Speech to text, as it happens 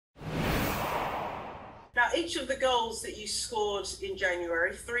Now, each of the goals that you scored in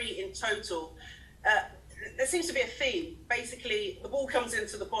January, 3 in total, there seems to be a theme. Basically, the ball comes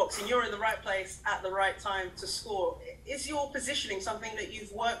into the box and you're in the right place at the right time to score. Is your positioning something that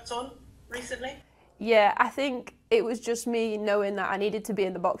you've worked on recently? Yeah, I think it was just me knowing that I needed to be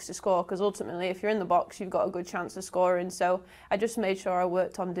in the box to score, because ultimately if you're in the box you've got a good chance of scoring, so I just made sure I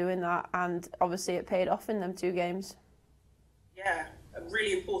worked on doing that, and obviously it paid off in them 2 games. Yeah, a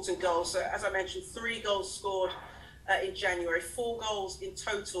really important goal. So as I mentioned, 3 goals scored in January, 4 goals in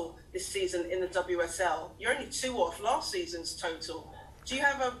total this season in the WSL. You're only 2 off last season's total. Do you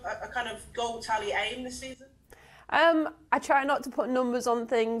have a kind of goal tally aim this season? I try not to put numbers on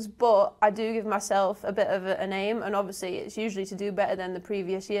things, but I do give myself a bit of an aim, and obviously it's usually to do better than the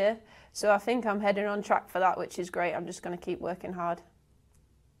previous year. So I think I'm heading on track for that, which is great. I'm just going to keep working hard.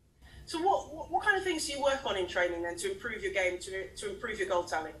 So what kind of things do you work on in training then to improve your game, to improve your goal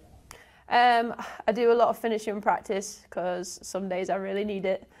tally? I do a lot of finishing practice because some days I really need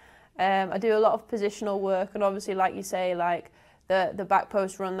it. I do a lot of positional work, and obviously, like you say, like the back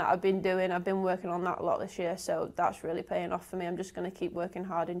post run that I've been doing, I've been working on that a lot this year, so that's really paying off for me. I'm just going to keep working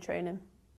hard in training.